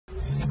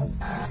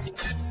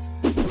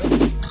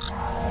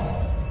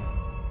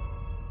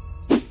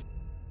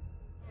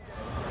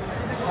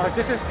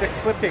This is the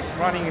ClipPick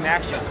running in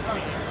action.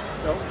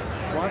 So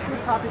once you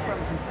copy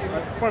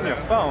from your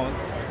phone,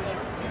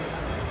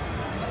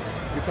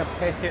 you can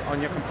paste it on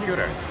your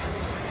computer.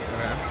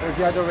 Okay. Or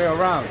the other way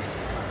around.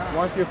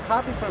 Once you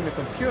copy from your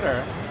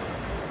computer,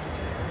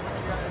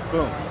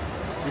 boom,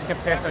 you can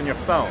paste on your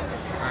phone.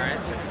 All right.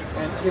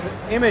 And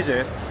if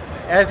images,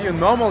 as you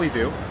normally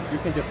do, you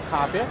can just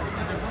copy it.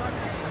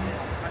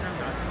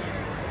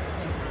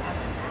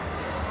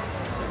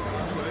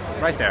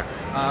 Right there.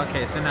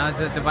 Okay, so now is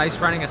the device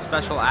running a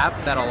special app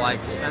that'll like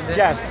send it?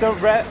 Yes, the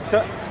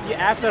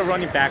apps that are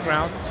running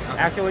background,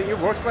 actually it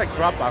works like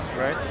Dropbox,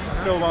 right?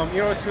 So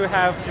in order to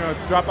have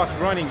Dropbox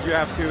running, you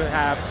have to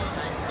have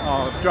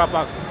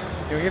Dropbox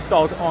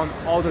installed on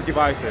all the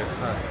devices.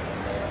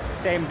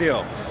 Same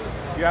deal.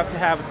 You have to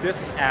have this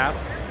app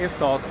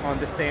installed on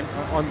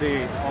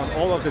on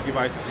all of the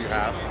devices you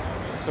have,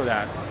 so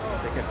that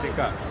they can sync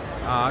up.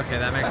 Oh, okay,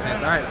 that makes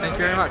sense. All right, thank you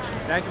very much.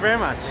 Thank you very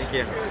much. Thank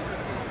you.